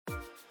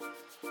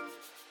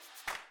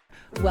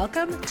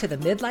Welcome to the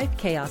Midlife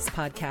Chaos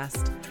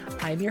Podcast.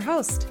 I'm your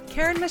host,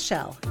 Karen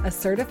Michelle, a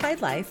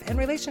certified life and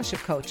relationship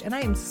coach, and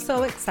I am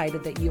so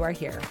excited that you are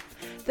here.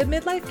 The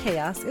Midlife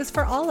Chaos is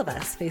for all of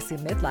us facing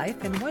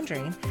midlife and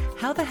wondering,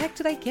 how the heck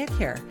did I get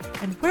here?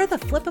 And where the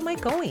flip am I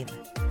going?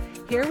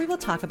 Here we will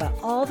talk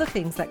about all the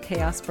things that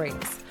chaos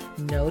brings.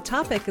 No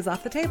topic is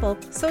off the table,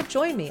 so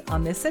join me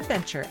on this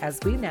adventure as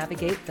we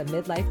navigate the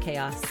midlife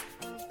chaos.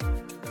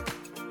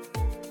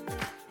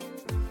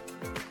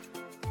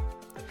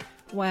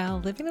 While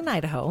living in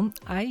Idaho,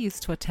 I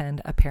used to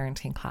attend a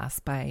parenting class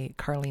by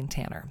Carlene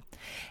Tanner.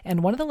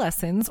 And one of the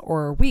lessons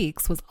or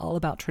weeks was all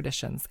about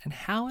traditions and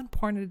how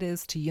important it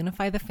is to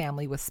unify the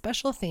family with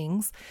special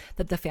things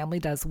that the family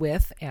does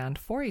with and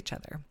for each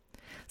other.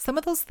 Some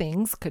of those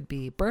things could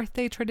be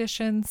birthday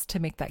traditions to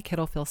make that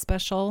kiddo feel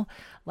special,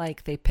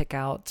 like they pick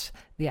out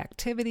the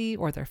activity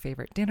or their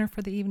favorite dinner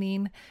for the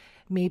evening.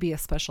 Maybe a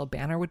special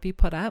banner would be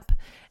put up.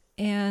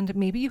 And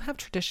maybe you have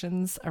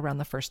traditions around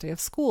the first day of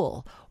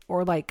school,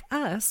 or like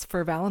us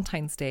for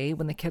Valentine's Day,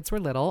 when the kids were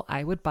little,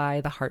 I would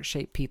buy the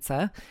heart-shaped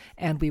pizza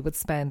and we would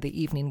spend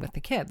the evening with the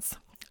kids.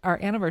 Our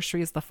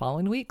anniversary is the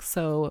following week,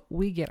 so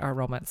we get our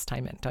romance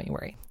time in, don't you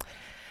worry.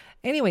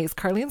 Anyways,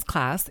 Carlene's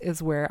class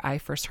is where I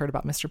first heard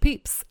about Mr.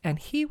 Peeps, and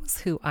he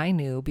was who I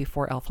knew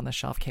before Elf on the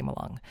Shelf came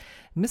along.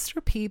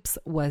 Mr. Peeps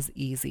was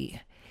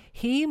easy.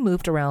 He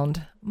moved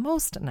around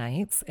most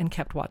nights and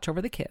kept watch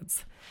over the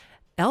kids.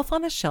 Elf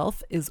on the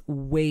Shelf is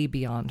way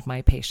beyond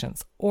my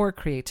patience or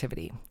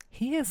creativity.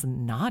 He is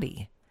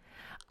naughty.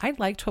 I'd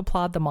like to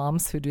applaud the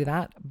moms who do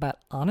that, but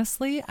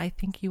honestly, I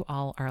think you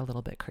all are a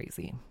little bit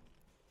crazy.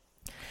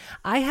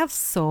 I have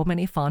so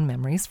many fond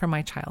memories from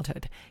my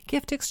childhood.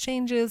 Gift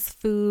exchanges,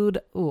 food,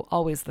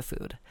 always the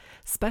food.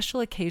 Special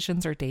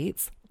occasions or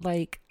dates,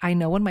 like I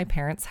know when my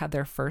parents had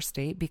their first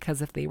date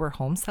because if they were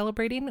home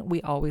celebrating,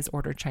 we always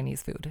ordered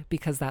Chinese food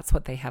because that's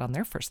what they had on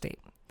their first date.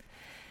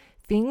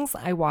 Things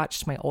I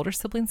watched my older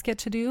siblings get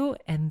to do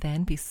and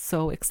then be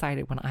so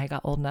excited when I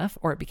got old enough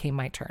or it became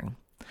my turn.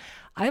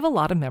 I have a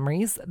lot of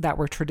memories that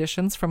were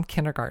traditions from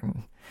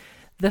kindergarten.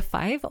 The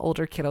 5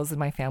 older kiddos in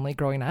my family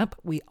growing up,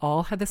 we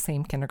all had the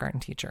same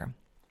kindergarten teacher.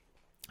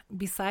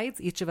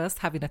 Besides each of us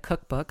having a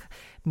cookbook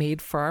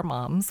made for our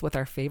moms with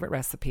our favorite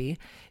recipe,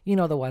 you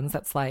know, the ones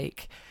that's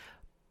like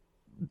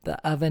the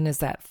oven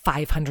is at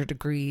 500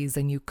 degrees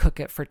and you cook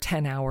it for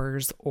 10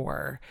 hours,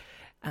 or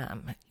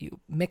you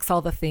mix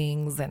all the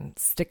things and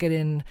stick it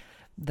in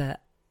the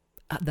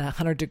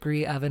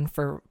 100-degree oven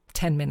for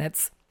 10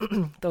 minutes.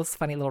 Those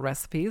funny little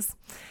recipes.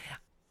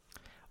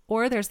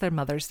 Or there's their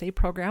Mother's Day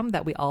program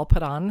that we all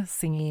put on,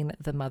 singing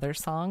the mother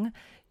song.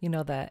 You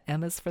know, the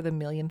M is for the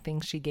million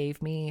things she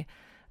gave me.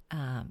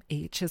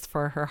 H is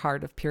for her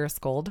heart of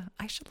purest gold.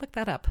 I should look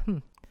that up.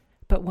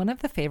 But one of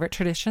the favorite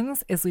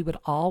traditions is we would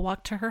all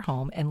walk to her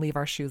home and leave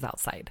our shoes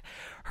outside.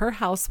 Her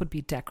house would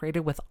be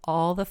decorated with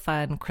all the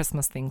fun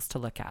Christmas things to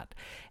look at.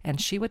 And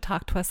she would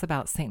talk to us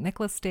about St.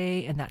 Nicholas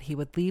Day and that he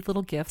would leave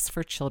little gifts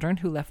for children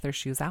who left their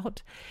shoes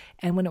out.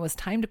 And when it was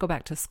time to go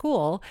back to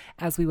school,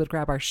 as we would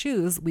grab our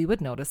shoes, we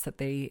would notice that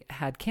they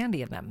had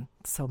candy in them.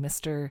 So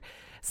Mr.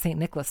 St.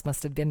 Nicholas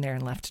must have been there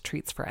and left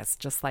treats for us,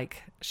 just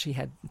like she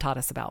had taught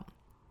us about.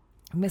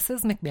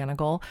 Mrs.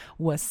 McManigal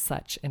was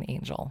such an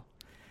angel.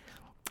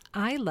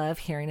 I love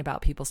hearing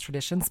about people's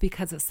traditions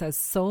because it says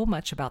so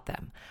much about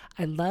them.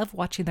 I love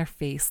watching their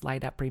face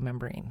light up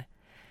remembering.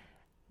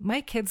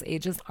 My kids'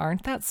 ages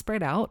aren't that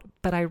spread out,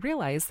 but I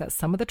realize that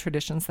some of the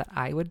traditions that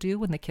I would do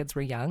when the kids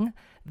were young,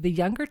 the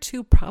younger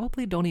two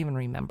probably don't even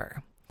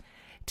remember.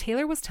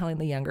 Taylor was telling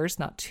the youngers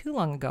not too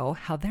long ago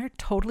how they're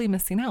totally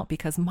missing out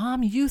because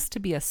mom used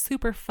to be a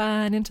super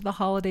fun into the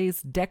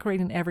holidays,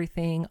 decorating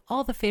everything,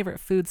 all the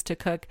favorite foods to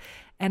cook,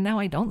 and now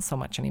I don't so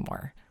much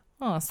anymore.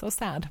 Oh, so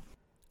sad.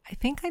 I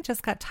think I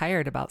just got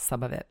tired about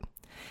some of it.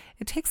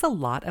 It takes a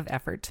lot of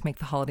effort to make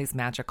the holidays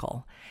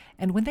magical.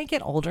 And when they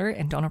get older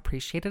and don't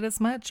appreciate it as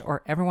much,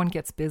 or everyone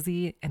gets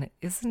busy and it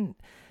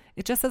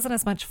just isn't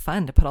as much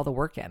fun to put all the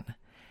work in.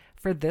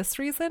 For this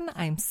reason,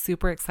 I'm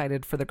super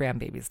excited for the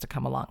grandbabies to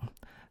come along.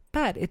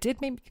 But it did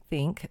make me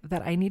think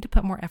that I need to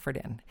put more effort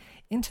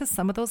into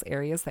some of those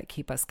areas that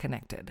keep us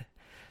connected.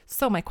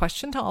 So my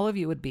question to all of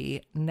you would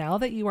be, now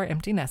that you are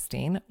empty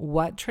nesting,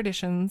 what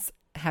traditions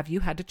have you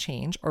had to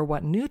change, or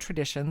what new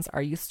traditions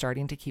are you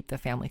starting to keep the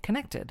family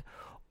connected?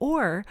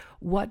 Or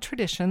what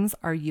traditions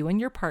are you and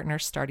your partner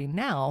starting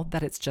now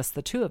that it's just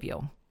the two of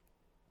you?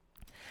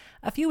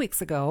 A few weeks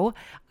ago,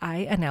 I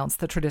announced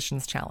the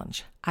Traditions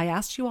Challenge. I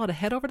asked you all to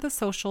head over to the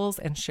socials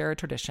and share a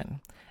tradition,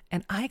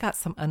 and I got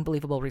some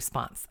unbelievable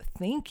response.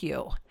 Thank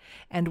you.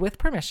 And with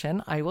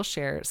permission, I will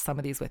share some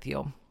of these with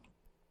you.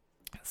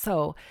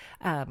 So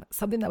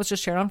something that was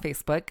just shared on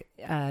Facebook,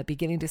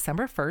 beginning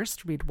December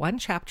 1st, read one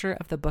chapter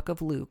of the book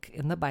of Luke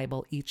in the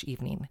Bible each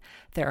evening.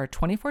 There are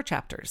 24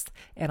 chapters,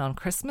 and on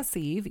Christmas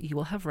Eve, you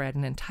will have read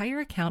an entire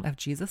account of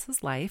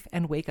Jesus' life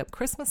and wake up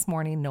Christmas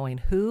morning knowing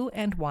who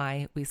and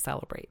why we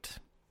celebrate.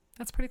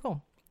 That's pretty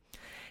cool.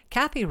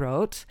 Kathy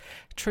wrote,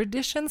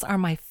 traditions are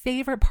my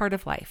favorite part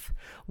of life.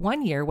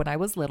 One year when I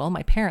was little,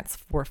 my parents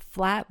were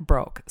flat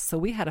broke, so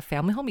we had a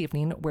family home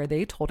evening where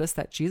they told us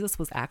that Jesus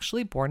was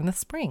actually born in the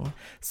spring,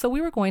 so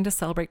we were going to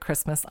celebrate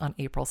Christmas on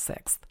April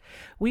 6th.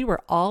 We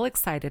were all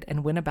excited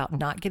and went about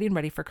not getting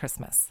ready for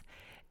Christmas.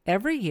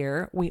 Every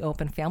year, we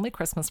open family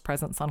Christmas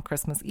presents on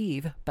Christmas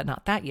Eve, but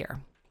not that year.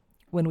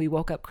 When we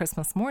woke up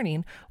Christmas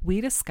morning,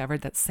 we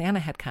discovered that Santa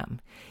had come.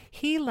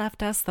 He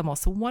left us the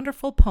most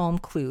wonderful poem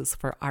clues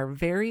for our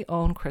very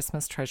own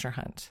Christmas treasure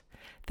hunt.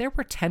 There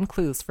were 10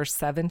 clues for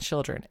 7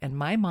 children, and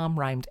my mom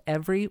rhymed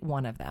every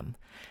one of them.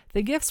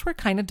 The gifts were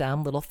kind of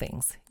dumb little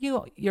things.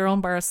 Your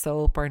own bar of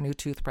soap or a new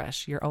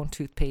toothbrush, your own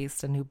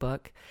toothpaste, a new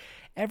book.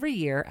 Every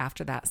year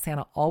after that,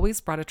 Santa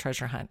always brought a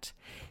treasure hunt.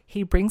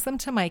 He brings them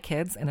to my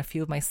kids, and a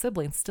few of my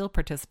siblings still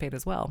participate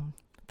as well.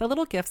 The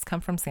little gifts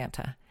come from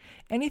Santa.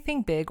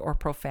 Anything big or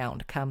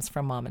profound comes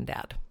from Mom and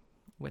Dad,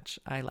 which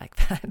I like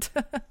that.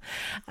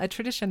 A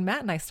tradition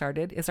Matt and I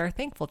started is our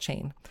thankful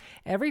chain.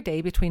 Every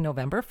day between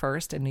November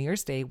 1st and New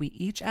Year's Day, we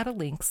each add a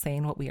link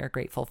saying what we are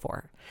grateful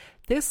for.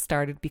 This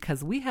started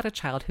because we had a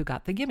child who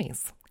got the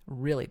gimmies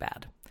really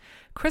bad.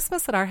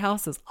 Christmas at our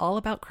house is all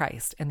about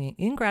Christ, and the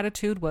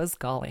ingratitude was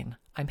galling.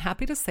 I'm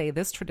happy to say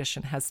this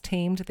tradition has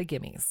tamed the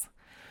gimmies.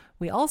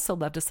 We also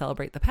love to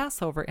celebrate the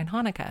Passover and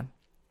Hanukkah.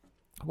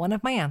 One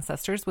of my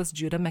ancestors was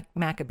Judah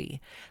Maccabee.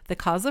 The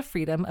cause of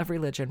freedom of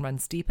religion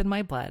runs deep in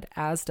my blood,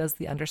 as does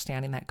the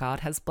understanding that God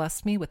has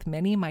blessed me with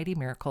many mighty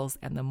miracles,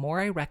 and the more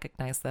I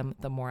recognize them,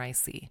 the more I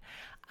see.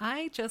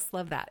 I just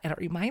love that. And it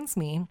reminds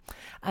me,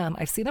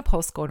 I've seen a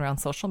post going around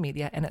social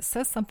media, and it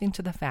says something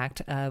to the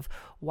fact of,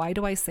 why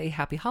do I say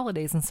Happy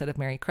Holidays instead of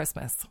Merry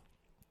Christmas?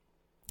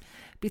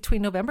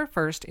 Between November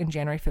 1st and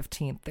January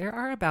 15th, there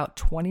are about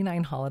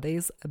 29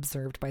 holidays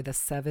observed by the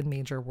 7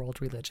 major world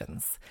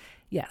religions.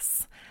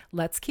 Yes,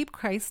 let's keep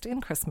Christ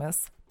in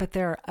Christmas, but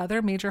there are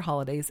other major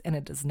holidays, and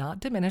it does not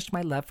diminish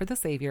my love for the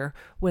Savior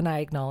when I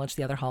acknowledge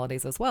the other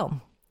holidays as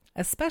well.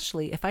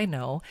 Especially if I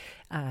know,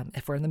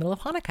 if we're in the middle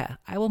of Hanukkah,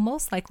 I will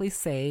most likely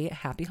say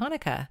Happy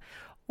Hanukkah.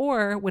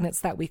 Or when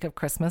it's that week of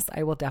Christmas,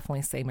 I will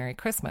definitely say Merry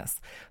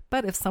Christmas.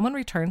 But if someone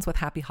returns with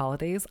Happy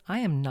Holidays, I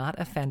am not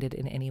offended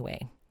in any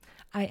way.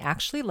 I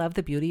actually love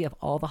the beauty of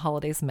all the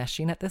holidays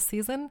meshing at this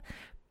season.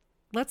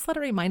 Let's let it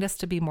remind us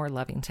to be more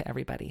loving to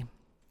everybody.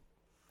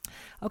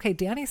 Okay,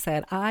 Danny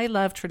said, I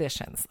love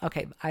traditions.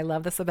 Okay, I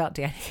love this about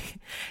Danny.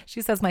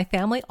 She says, my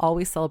family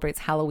always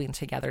celebrates Halloween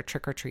together,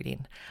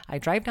 trick-or-treating. I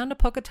drive down to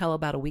Pocatello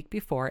about a week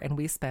before, and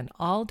we spend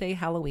all day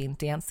Halloween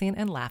dancing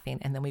and laughing,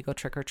 and then we go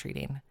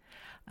trick-or-treating.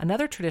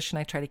 Another tradition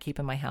I try to keep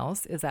in my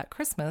house is at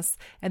Christmas,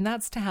 and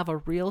that's to have a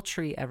real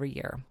tree every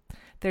year.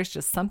 There's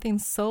just something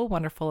so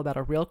wonderful about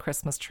a real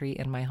Christmas tree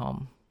in my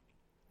home.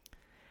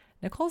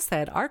 Nicole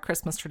said, our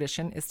Christmas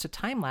tradition is to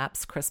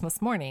time-lapse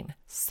Christmas morning.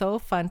 So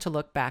fun to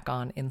look back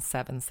on in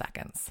 7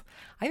 seconds.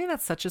 I think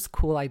that's such a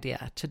cool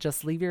idea to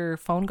just leave your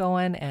phone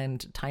going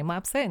and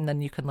time-lapse it, and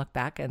then you can look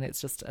back and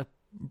it's just a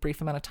brief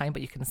amount of time,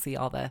 but you can see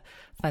all the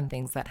fun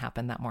things that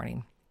happened that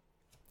morning.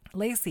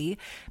 Lacey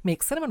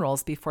makes cinnamon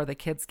rolls before the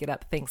kids get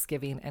up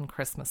Thanksgiving and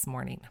Christmas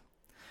morning.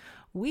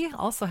 We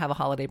also have a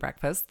holiday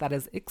breakfast that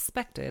is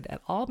expected at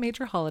all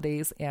major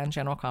holidays and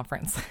general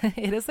conference.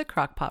 It is a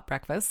crock pot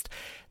breakfast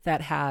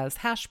that has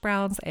hash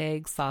browns,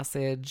 eggs,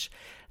 sausage,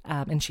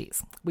 and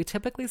cheese. We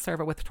typically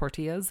serve it with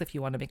tortillas if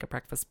you want to make a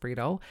breakfast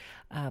burrito.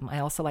 I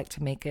also like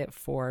to make it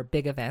for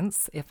big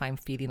events if I'm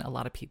feeding a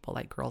lot of people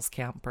like Girls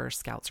Camp or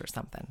Scouts or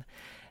something.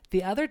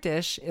 The other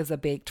dish is a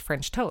baked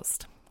French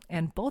toast.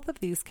 And both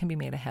of these can be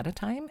made ahead of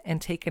time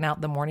and taken out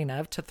the morning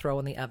of to throw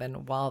in the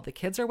oven while the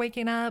kids are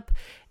waking up,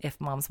 if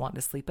moms want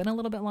to sleep in a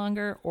little bit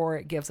longer, or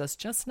it gives us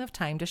just enough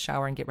time to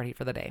shower and get ready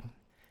for the day.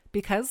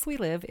 Because we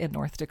live in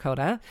North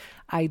Dakota,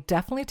 I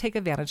definitely take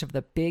advantage of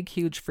the big,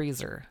 huge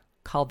freezer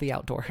called the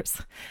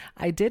outdoors.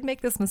 I did make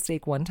this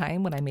mistake one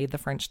time when I made the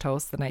French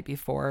toast the night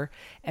before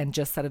and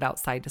just set it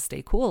outside to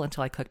stay cool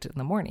until I cooked it in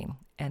the morning,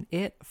 and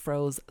it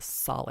froze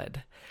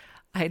solid.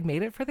 I had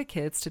made it for the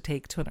kids to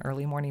take to an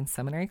early morning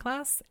seminary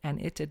class, and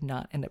it did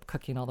not end up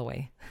cooking all the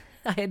way.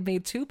 I had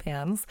made 2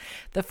 pans.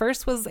 The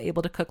first was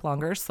able to cook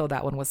longer, so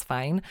that one was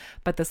fine.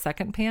 But the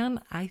second pan,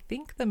 I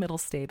think the middle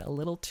stayed a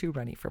little too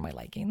runny for my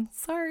liking.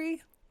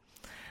 Sorry.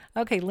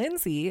 Okay,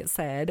 Lindsay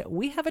said,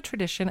 we have a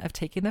tradition of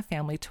taking the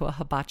family to a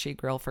hibachi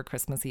grill for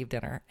Christmas Eve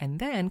dinner, and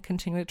then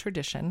continue a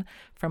tradition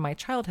from my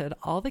childhood.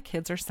 All the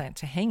kids are sent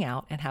to hang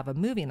out and have a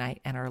movie night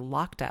and are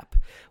locked up.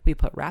 We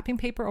put wrapping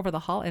paper over the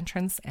hall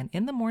entrance, and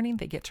in the morning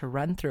they get to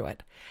run through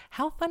it.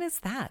 How fun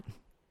is that?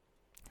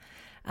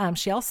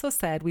 She also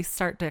said we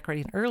start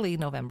decorating early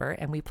November,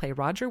 and we play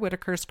Roger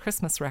Whittaker's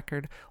Christmas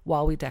record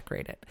while we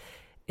decorate it.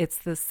 It's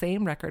the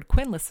same record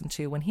Quinn listened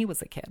to when he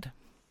was a kid.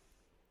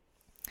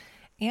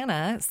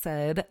 Anna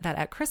said that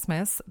at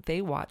Christmas,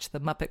 they watch the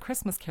Muppet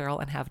Christmas Carol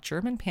and have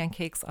German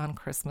pancakes on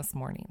Christmas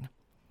morning.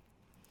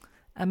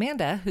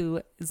 Amanda,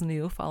 who is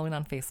new following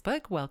on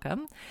Facebook,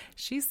 welcome.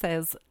 She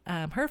says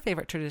her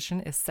favorite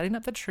tradition is setting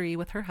up the tree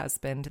with her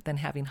husband, then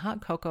having hot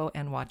cocoa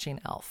and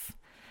watching Elf.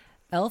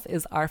 Elf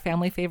is our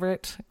family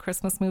favorite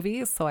Christmas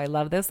movie, so I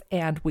love this,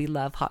 and we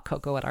love hot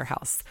cocoa at our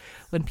house.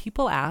 When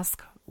people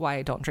ask why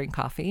I don't drink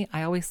coffee,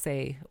 I always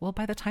say, well,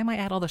 by the time I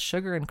add all the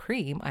sugar and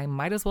cream, I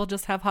might as well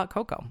just have hot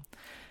cocoa.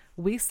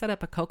 We set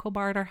up a cocoa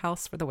bar at our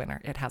house for the winter.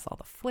 It has all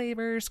the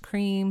flavors,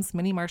 creams,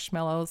 mini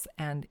marshmallows,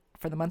 and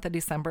for the month of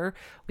December,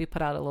 we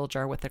put out a little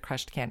jar with the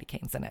crushed candy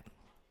canes in it.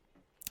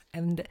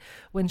 And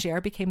when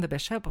JR became the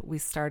bishop, we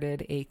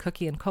started a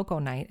cookie and cocoa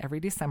night every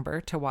December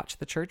to watch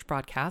the church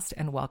broadcast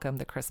and welcome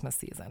the Christmas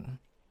season.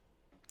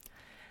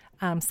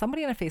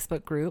 Somebody in a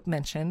Facebook group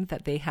mentioned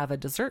that they have a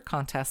dessert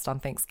contest on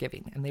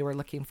Thanksgiving, and they were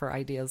looking for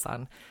ideas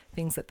on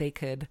things that they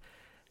could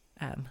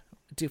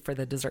do for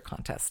the dessert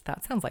contest.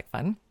 That sounds like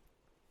fun.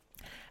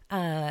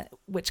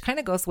 Which kind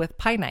of goes with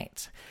pie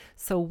night.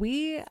 So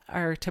we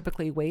are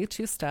typically way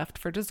too stuffed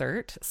for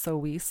dessert, so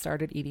we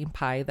started eating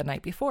pie the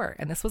night before.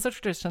 And this was a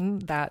tradition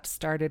that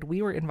started,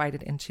 we were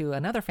invited into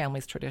another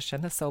family's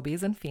tradition, the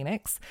Sobeys in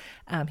Phoenix.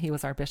 He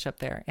was our bishop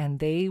there, and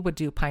they would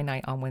do pie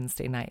night on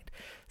Wednesday night.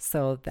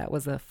 So that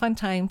was a fun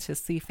time to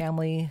see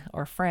family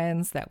or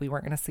friends that we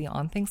weren't going to see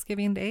on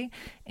Thanksgiving Day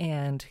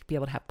and be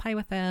able to have pie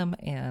with them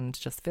and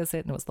just visit,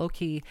 and it was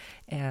low-key.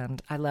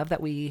 And I love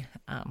that we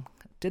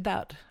did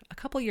that a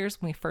couple years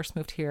when we first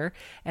moved here,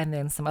 and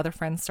then some other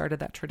friends started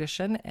that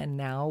tradition, and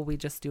now we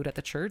just do it at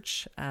the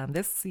church.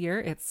 This year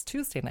it's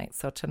Tuesday night,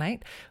 so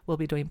tonight we'll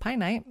be doing pie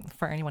night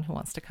for anyone who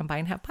wants to come by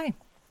and have pie.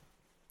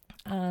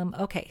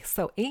 Okay,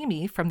 so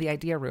Amy from the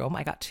Idea Room,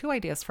 I got 2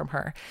 ideas from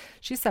her.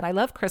 She said, I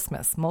love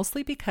Christmas,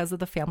 mostly because of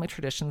the family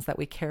traditions that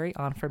we carry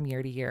on from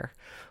year to year.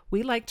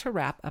 We like to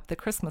wrap up the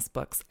Christmas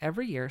books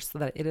every year so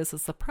that it is a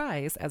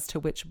surprise as to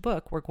which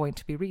book we're going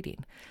to be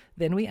reading.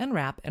 Then we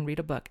unwrap and read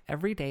a book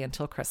every day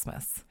until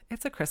Christmas.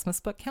 It's a Christmas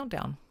book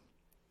countdown.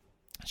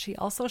 She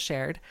also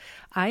shared,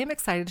 I am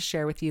excited to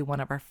share with you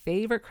one of our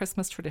favorite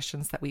Christmas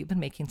traditions that we've been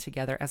making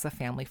together as a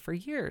family for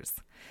years.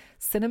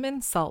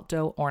 Cinnamon salt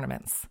dough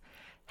ornaments.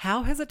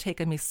 How has it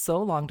taken me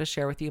so long to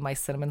share with you my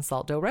cinnamon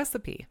salt dough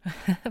recipe?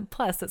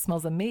 Plus, it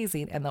smells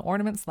amazing and the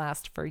ornaments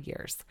last for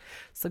years.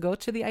 So go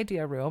to the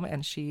Idea Room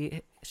and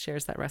she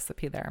shares that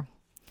recipe there.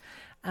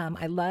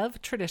 I love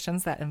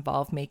traditions that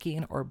involve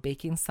making or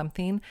baking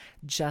something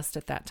just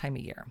at that time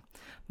of year.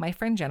 My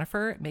friend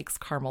Jennifer makes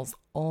caramels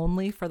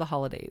only for the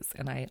holidays,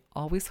 and I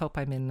always hope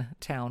I'm in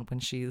town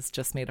when she's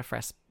just made a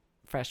fresh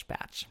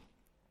batch.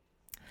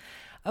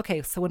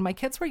 Okay, so when my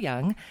kids were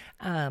young,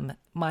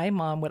 my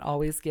mom would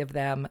always give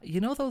them,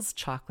 those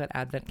chocolate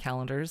advent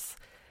calendars.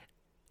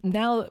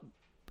 Now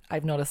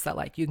I've noticed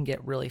that you can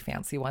get really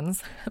fancy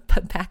ones,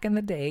 but back in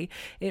the day,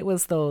 it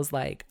was those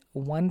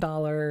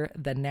 $1,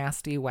 the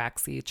nasty,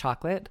 waxy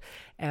chocolate.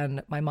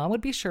 And my mom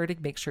would be sure to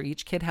make sure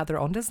each kid had their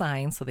own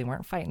design so they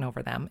weren't fighting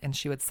over them. And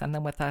she would send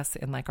them with us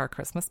in our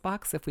Christmas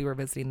box if we were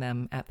visiting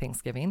them at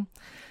Thanksgiving.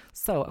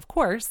 So of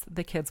course,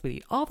 the kids would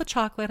eat all the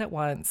chocolate at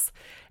once.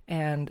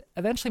 And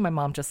eventually my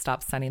mom just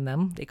stopped sending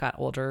them. They got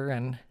older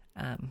and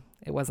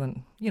it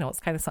wasn't, it's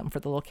kind of something for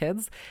the little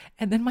kids.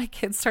 And then my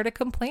kids started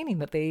complaining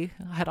that they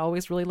had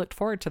always really looked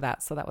forward to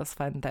that. So that was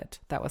fun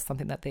that was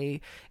something that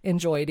they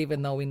enjoyed,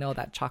 even though we know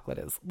that chocolate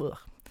is, ugh.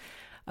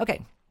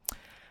 Okay.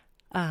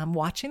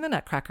 Watching the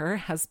Nutcracker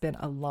has been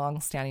a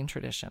long-standing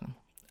tradition.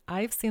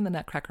 I've seen the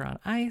Nutcracker on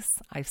ice.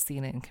 I've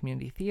seen it in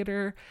community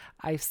theater.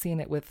 I've seen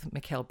it with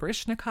Mikhail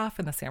Baryshnikov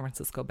in the San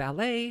Francisco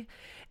Ballet.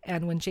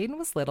 And when Jaden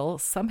was little,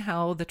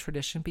 somehow the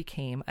tradition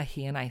became a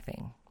he and I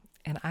thing.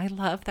 And I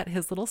love that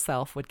his little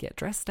self would get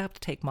dressed up to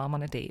take mom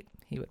on a date.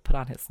 He would put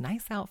on his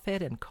nice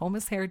outfit and comb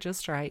his hair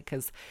just right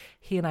because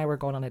he and I were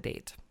going on a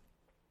date.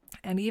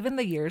 And even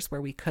the years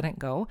where we couldn't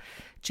go,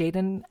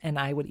 Jaden and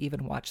I would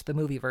even watch the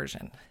movie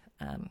version.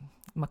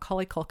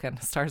 Macaulay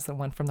Culkin stars in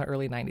one from the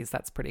early 90s.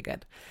 That's pretty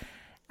good.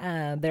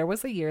 There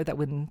was the year that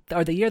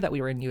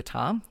we were in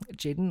Utah,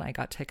 Jaden and I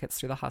got tickets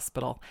through the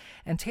hospital,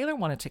 and Taylor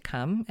wanted to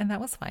come, and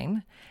that was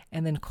fine.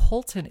 And then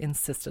Colton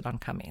insisted on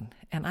coming,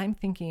 and I'm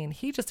thinking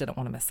he just didn't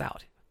want to miss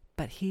out,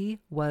 but he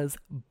was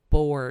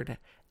bored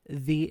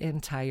the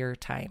entire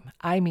time.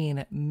 I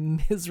mean,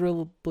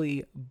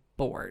 miserably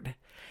bored.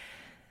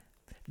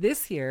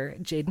 This year,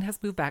 Jaden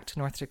has moved back to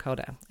North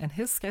Dakota, and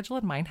his schedule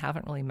and mine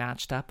haven't really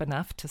matched up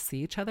enough to see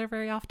each other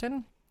very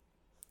often.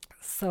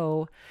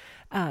 So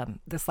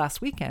this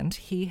last weekend,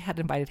 he had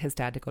invited his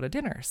dad to go to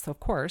dinner. So, of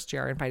course,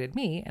 JR invited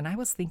me, and I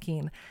was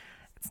thinking,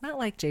 it's not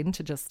like Jaden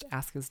to just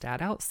ask his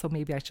dad out, so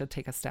maybe I should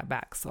take a step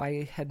back. So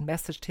I had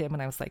messaged him,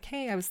 and I was like,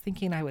 hey, I was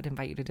thinking I would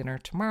invite you to dinner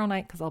tomorrow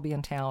night because I'll be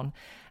in town.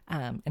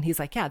 And he's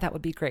like, yeah, that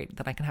would be great.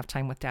 Then I can have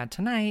time with dad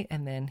tonight.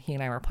 And then he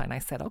and I were planning. I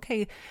said,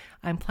 okay,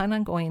 I'm planning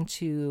on going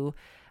to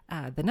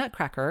the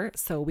Nutcracker,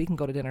 so we can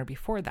go to dinner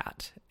before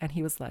that. And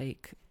he was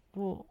like,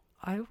 well,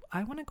 I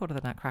want to go to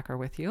the Nutcracker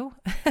with you.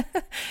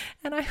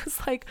 And I was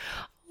like,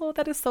 oh,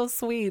 that is so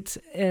sweet.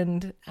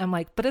 And I'm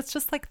like, but it's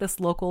just this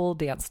local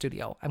dance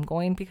studio. I'm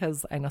going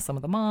because I know some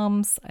of the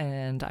moms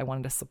and I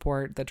wanted to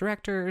support the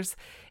directors.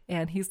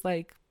 And he's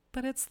like,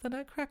 but it's the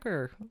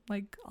Nutcracker.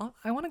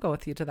 I want to go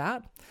with you to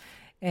that.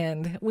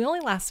 And we only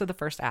lasted the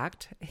first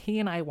act. He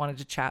and I wanted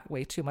to chat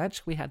way too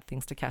much. We had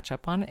things to catch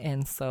up on,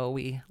 and so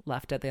we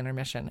left at the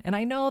intermission. And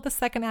I know the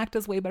second act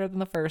is way better than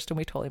the first, and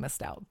we totally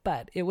missed out.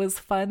 But it was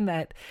fun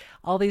that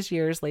all these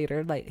years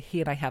later, like he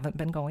and I haven't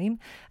been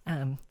going,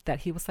 that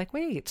he was like,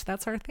 wait,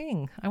 that's our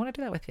thing. I want to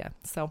do that with you.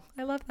 So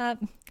I love that.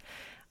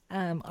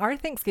 Our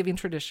Thanksgiving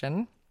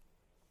tradition,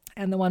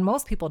 and the one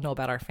most people know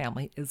about our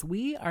family, is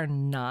we are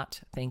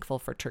not thankful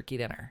for turkey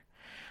dinner.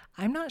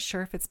 I'm not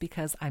sure if it's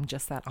because I'm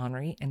just that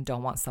ornery and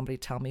don't want somebody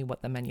to tell me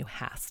what the menu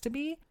has to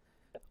be,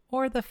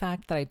 or the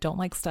fact that I don't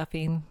like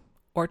stuffing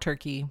or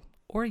turkey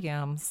or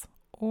yams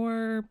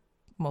or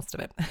most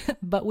of it.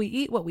 But we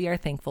eat what we are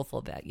thankful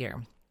for that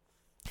year.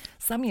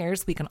 Some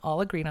years we can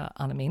all agree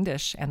on a main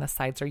dish and the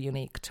sides are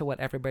unique to what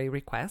everybody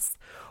requests.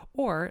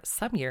 Or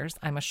some years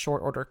I'm a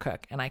short order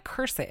cook and I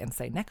curse it and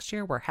say, next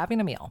year we're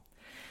having a meal.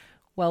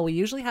 Well, we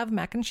usually have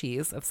mac and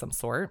cheese of some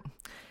sort.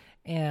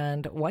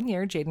 And one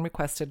year, Jaden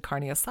requested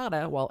carne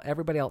asada while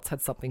everybody else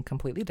had something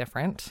completely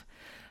different.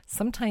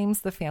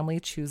 Sometimes the family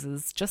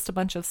chooses just a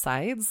bunch of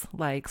sides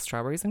like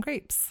strawberries and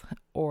grapes.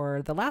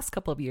 Or the last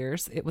couple of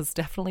years, it was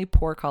definitely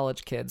poor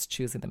college kids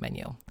choosing the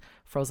menu.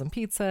 Frozen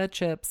pizza,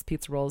 chips,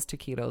 pizza rolls,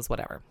 taquitos,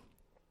 whatever.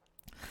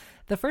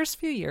 The first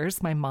few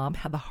years, my mom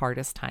had the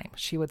hardest time.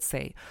 She would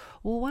say,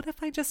 well, what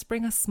if I just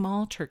bring a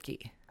small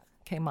turkey?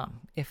 Okay,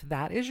 Mom, if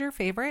that is your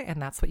favorite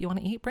and that's what you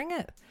want to eat, bring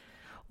it.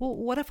 Well,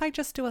 what if I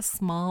just do a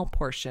small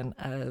portion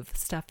of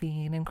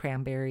stuffing and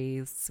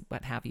cranberries,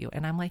 what have you?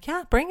 And I'm like,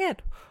 yeah, bring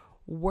it.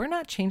 We're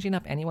not changing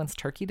up anyone's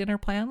turkey dinner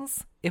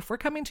plans. If we're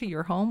coming to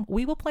your home,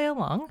 we will play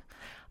along.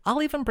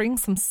 I'll even bring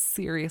some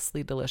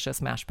seriously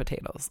delicious mashed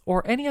potatoes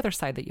or any other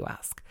side that you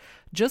ask.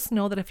 Just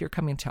know that if you're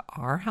coming to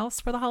our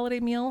house for the holiday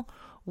meal,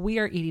 we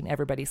are eating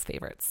everybody's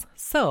favorites.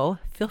 So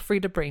feel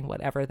free to bring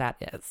whatever that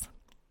is.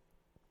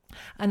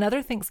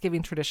 Another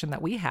Thanksgiving tradition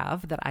that we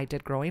have that I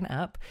did growing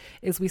up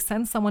is we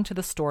send someone to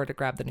the store to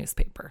grab the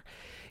newspaper.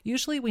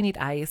 Usually we need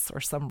ice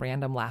or some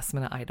random last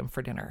minute item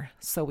for dinner.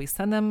 So we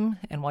send them,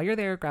 and while you're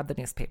there, grab the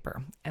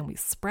newspaper. And we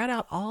spread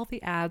out all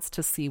the ads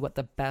to see what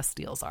the best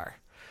deals are.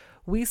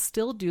 We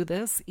still do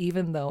this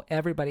even though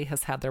everybody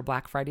has had their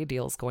Black Friday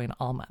deals going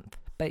all month.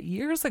 But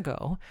years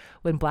ago,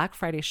 when Black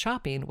Friday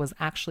shopping was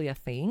actually a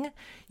thing,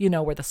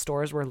 where the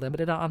stores were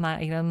limited on the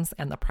items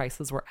and the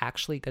prices were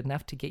actually good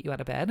enough to get you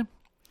out of bed.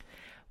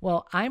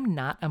 Well, I'm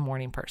not a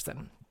morning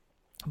person,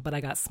 but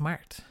I got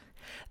smart.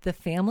 The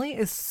family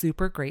is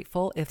super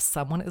grateful if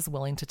someone is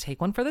willing to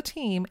take one for the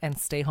team and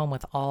stay home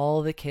with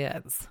all the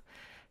kids.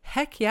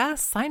 Heck yeah,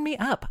 sign me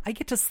up. I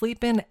get to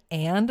sleep in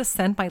and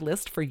send my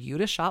list for you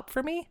to shop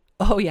for me.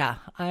 Oh yeah,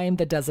 I'm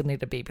the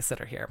designated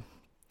babysitter here.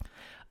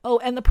 Oh,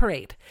 and the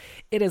parade.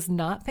 It is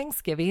not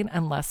Thanksgiving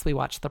unless we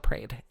watch the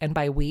parade. And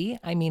by we,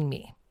 I mean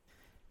me.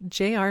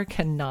 JR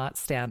cannot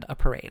stand a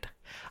parade.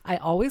 I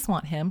always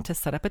want him to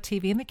set up a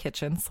TV in the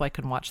kitchen so I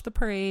can watch the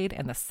parade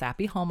and the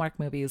sappy Hallmark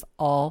movies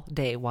all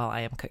day while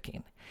I am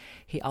cooking.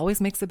 He always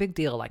makes a big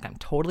deal like I'm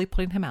totally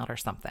putting him out or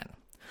something.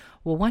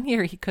 Well, one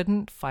year he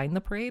couldn't find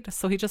the parade,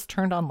 so he just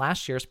turned on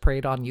last year's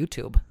parade on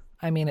YouTube.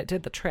 I mean, it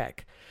did the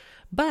trick.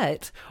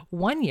 But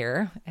one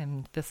year,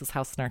 and this is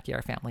how snarky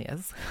our family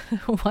is,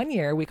 one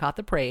year we caught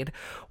the parade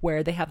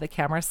where they have the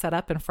camera set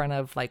up in front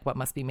of like what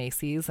must be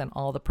Macy's, and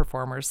all the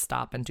performers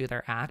stop and do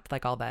their act,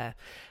 like all the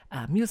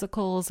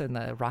musicals and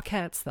the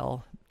Rockettes,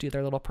 they'll do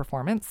their little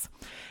performance.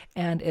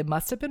 And it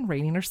must have been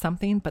raining or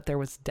something, but there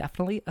was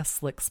definitely a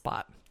slick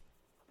spot.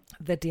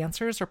 The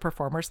dancers or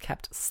performers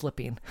kept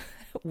slipping.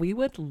 We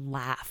would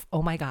laugh.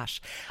 Oh my gosh.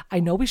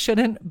 I know we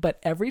shouldn't, but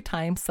every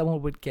time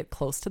someone would get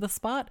close to the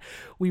spot,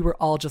 we were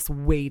all just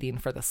waiting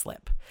for the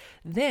slip.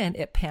 Then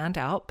it panned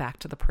out back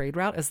to the parade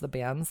route as the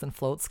bands and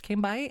floats came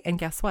by. And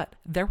guess what?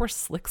 There were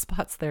slick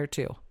spots there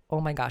too.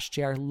 Oh my gosh.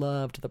 JR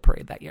loved the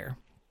parade that year.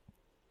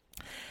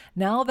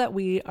 Now that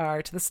we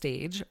are to the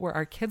stage where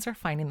our kids are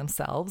finding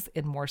themselves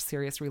in more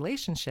serious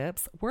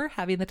relationships, we're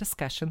having the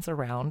discussions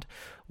around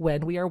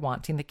when we are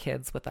wanting the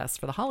kids with us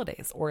for the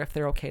holidays, or if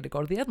they're okay to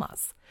go to the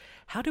in-laws.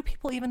 How do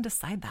people even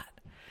decide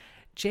that?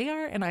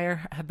 JR and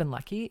I have been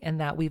lucky in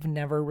that we've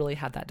never really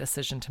had that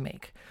decision to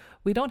make.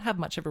 We don't have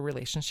much of a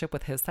relationship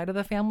with his side of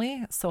the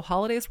family, so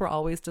holidays were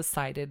always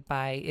decided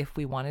by if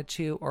we wanted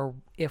to or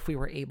if we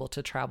were able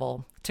to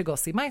travel to go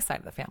see my side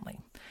of the family.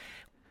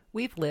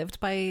 We've lived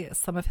by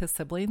some of his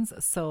siblings,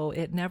 so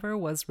it never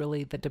was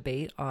really the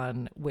debate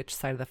on which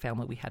side of the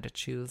family we had to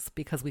choose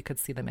because we could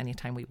see them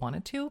anytime we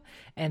wanted to.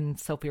 And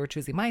so if we were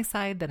choosing my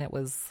side, then it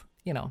was,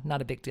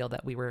 not a big deal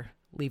that we were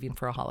leaving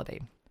for a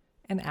holiday.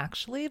 And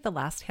actually, the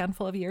last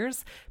handful of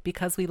years,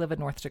 because we live in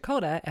North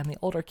Dakota and the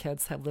older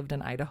kids have lived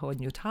in Idaho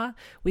and Utah,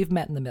 we've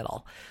met in the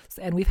middle.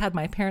 And we've had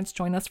my parents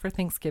join us for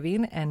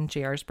Thanksgiving, and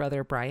JR's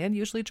brother Brian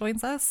usually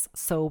joins us,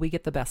 so we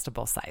get the best of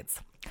both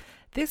sides.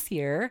 This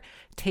year,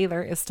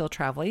 Taylor is still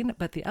traveling,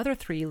 but the other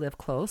three live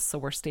close, so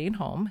we're staying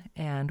home,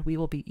 and we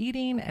will be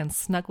eating and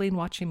snuggling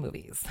watching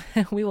movies.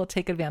 We will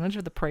take advantage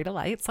of the Parade of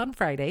Lights on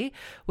Friday,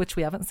 which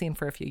we haven't seen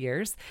for a few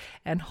years,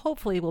 and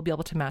hopefully we'll be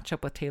able to match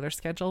up with Taylor's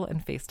schedule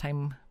and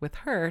FaceTime with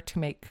her to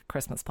make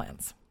Christmas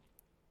plans.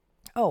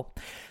 Oh,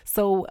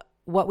 so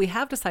what we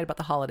have decided about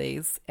the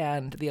holidays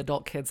and the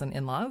adult kids and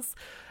in-laws,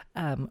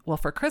 well,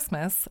 for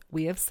Christmas,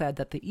 we have said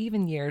that the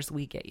even years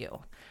we get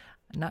you.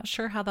 Not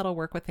sure how that'll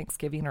work with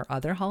Thanksgiving or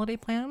other holiday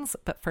plans,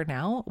 but for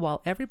now,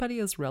 while everybody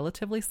is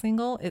relatively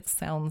single, it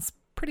sounds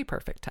pretty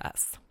perfect to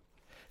us.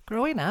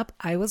 Growing up,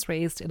 I was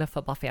raised in a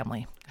football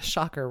family.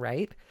 Shocker,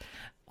 right?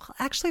 Well,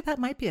 actually, that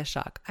might be a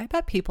shock. I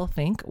bet people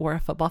think we're a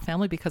football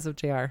family because of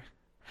JR.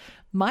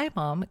 My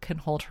mom can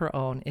hold her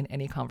own in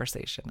any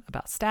conversation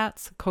about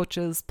stats,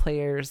 coaches,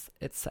 players,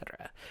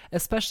 etc.,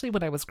 especially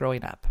when I was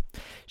growing up.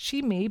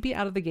 She may be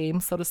out of the game,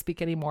 so to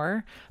speak,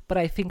 anymore, but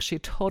I think she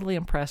totally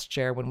impressed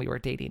Jer when we were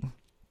dating.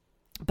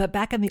 But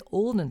back in the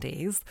olden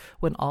days,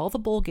 when all the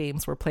bowl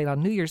games were played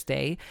on New Year's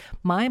Day,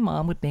 my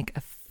mom would make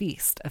a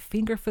feast of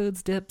finger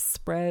foods, dips,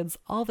 spreads,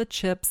 all the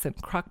chips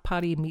and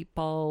crock-potty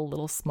meatball,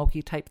 little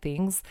smoky type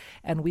things,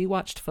 and we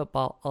watched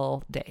football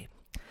all day.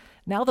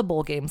 Now the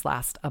bowl games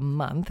last a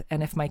month,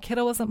 and if my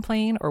kiddo isn't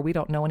playing or we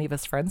don't know any of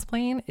his friends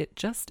playing, it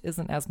just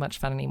isn't as much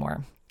fun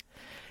anymore.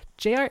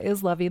 JR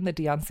is loving the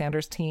Deion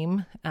Sanders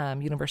team,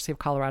 University of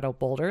Colorado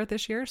Boulder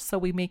this year, so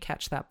we may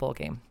catch that bowl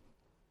game.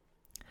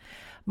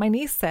 My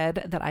niece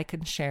said that I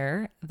could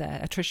share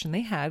that a tradition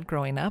they had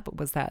growing up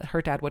was that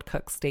her dad would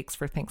cook steaks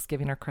for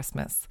Thanksgiving or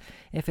Christmas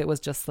if it was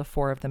just the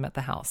four of them at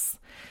the house.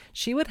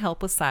 She would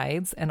help with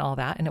sides and all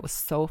that, and it was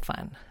so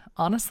fun.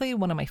 Honestly,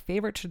 one of my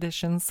favorite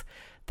traditions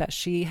that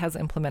she has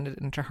implemented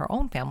into her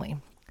own family.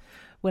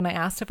 When I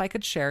asked if I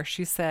could share,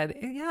 she said,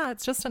 yeah,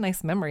 it's just a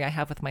nice memory I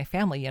have with my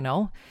family, you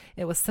know?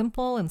 It was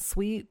simple and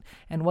sweet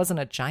and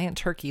wasn't a giant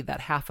turkey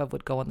that half of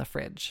would go in the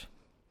fridge.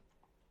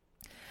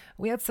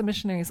 We had some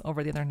missionaries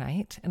over the other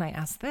night, and I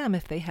asked them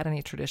if they had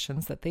any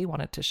traditions that they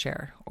wanted to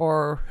share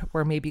or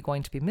were maybe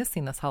going to be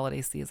missing this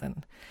holiday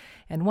season.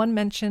 And one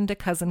mentioned a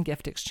cousin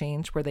gift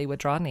exchange where they would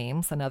draw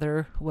names.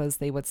 Another was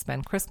they would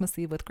spend Christmas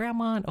Eve with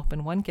Grandma and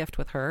open one gift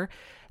with her.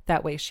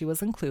 That way she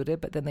was included,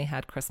 but then they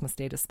had Christmas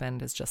Day to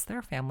spend as just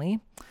their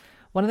family.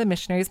 One of the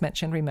missionaries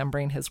mentioned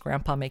remembering his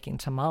grandpa making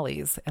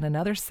tamales, and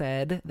another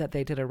said that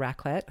they did a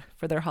raclette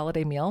for their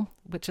holiday meal,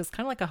 which is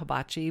kind of like a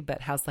hibachi,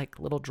 but has like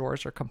little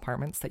drawers or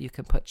compartments that you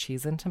can put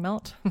cheese in to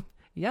melt.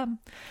 Yum.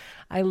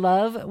 I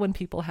love when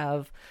people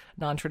have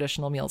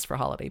non-traditional meals for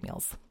holiday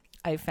meals.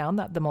 I found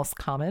that the most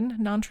common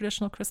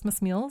non-traditional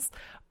Christmas meals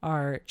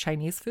are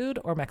Chinese food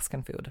or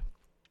Mexican food.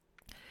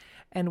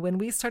 And when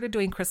we started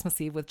doing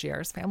Christmas Eve with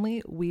JR's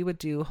family, we would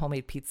do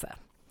homemade pizza.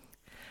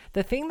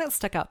 The thing that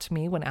stuck out to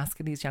me when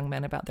asking these young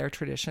men about their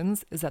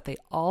traditions is that they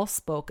all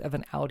spoke of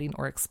an outing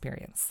or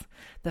experience.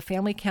 The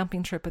family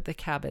camping trip at the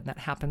cabin that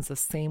happens the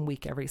same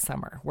week every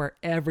summer, where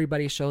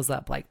everybody shows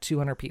up like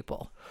 200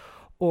 people.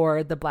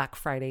 Or the Black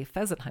Friday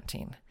pheasant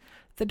hunting.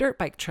 The dirt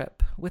bike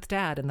trip with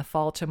Dad in the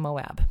fall to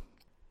Moab.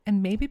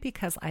 And maybe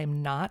because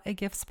I'm not a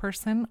gifts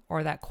person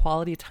or that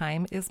quality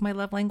time is my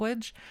love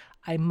language,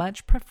 I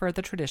much prefer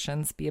the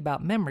traditions be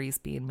about memories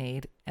being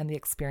made and the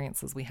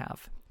experiences we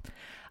have.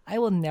 I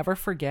will never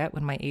forget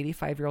when my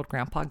 85-year-old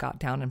grandpa got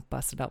down and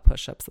busted out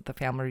push-ups at the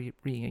family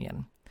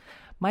reunion.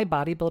 My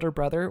bodybuilder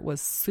brother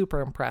was super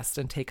impressed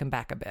and taken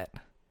back a bit.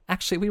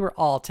 Actually, we were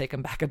all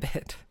taken back a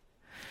bit.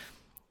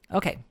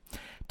 Okay,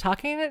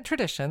 talking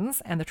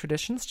traditions and the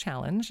Traditions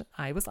Challenge,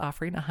 I was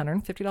offering a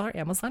 $150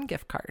 Amazon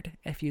gift card.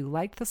 If you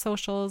liked the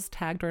socials,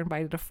 tagged or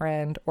invited a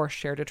friend, or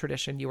shared a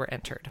tradition, you were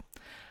entered.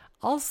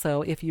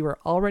 Also, if you were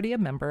already a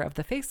member of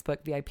the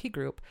Facebook VIP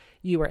group,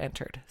 you were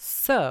entered.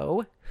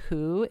 So,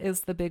 who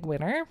is the big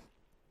winner?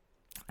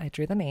 I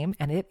drew the name,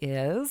 and it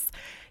is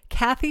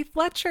Kathy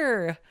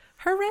Fletcher.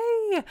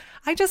 Hooray!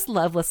 I just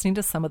love listening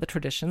to some of the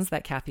traditions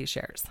that Kathy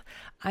shares.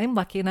 I'm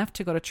lucky enough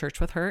to go to church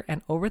with her,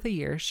 and over the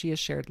years, she has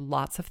shared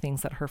lots of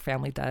things that her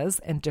family does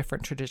and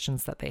different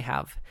traditions that they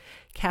have.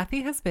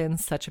 Kathy has been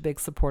such a big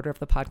supporter of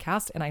the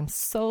podcast, and I'm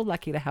so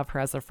lucky to have her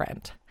as a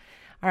friend.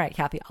 All right,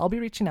 Kathy, I'll be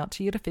reaching out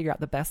to you to figure out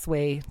the best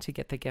way to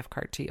get the gift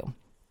card to you.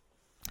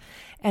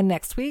 And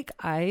next week,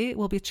 I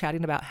will be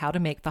chatting about how to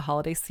make the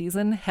holiday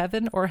season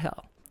heaven or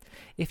hell.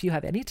 If you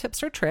have any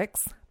tips or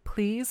tricks,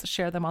 please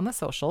share them on the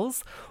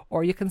socials,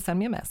 or you can send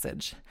me a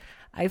message.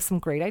 I have some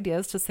great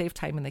ideas to save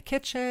time in the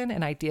kitchen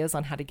and ideas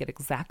on how to get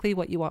exactly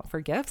what you want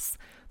for gifts,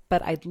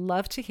 but I'd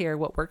love to hear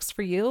what works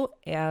for you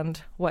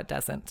and what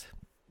doesn't.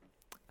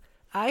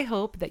 I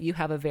hope that you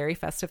have a very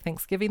festive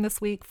Thanksgiving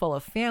this week full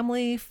of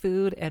family,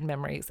 food, and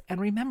memories. And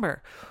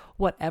remember,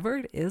 whatever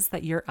it is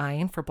that you're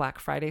eyeing for Black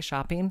Friday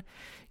shopping,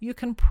 you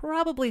can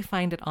probably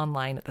find it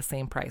online at the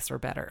same price or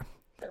better.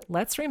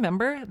 Let's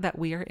remember that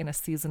we are in a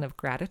season of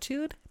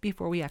gratitude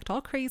before we act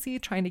all crazy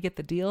trying to get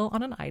the deal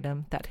on an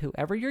item that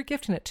whoever you're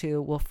gifting it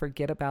to will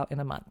forget about in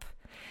a month.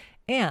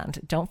 And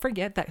don't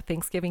forget that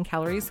Thanksgiving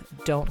calories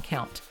don't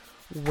count.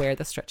 Wear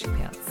the stretchy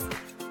pants.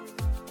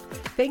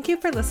 Thank you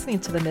for listening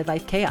to the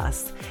Midlife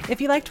Chaos.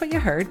 If you liked what you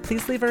heard,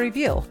 please leave a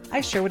review.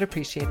 I sure would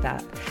appreciate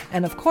that.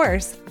 And of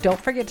course, don't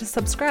forget to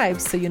subscribe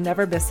so you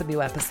never miss a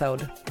new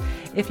episode.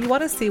 If you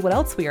want to see what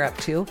else we are up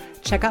to,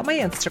 check out my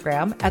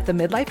Instagram at The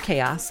Midlife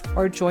Chaos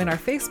or join our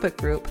Facebook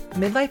group,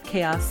 Midlife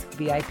Chaos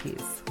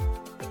VIPs.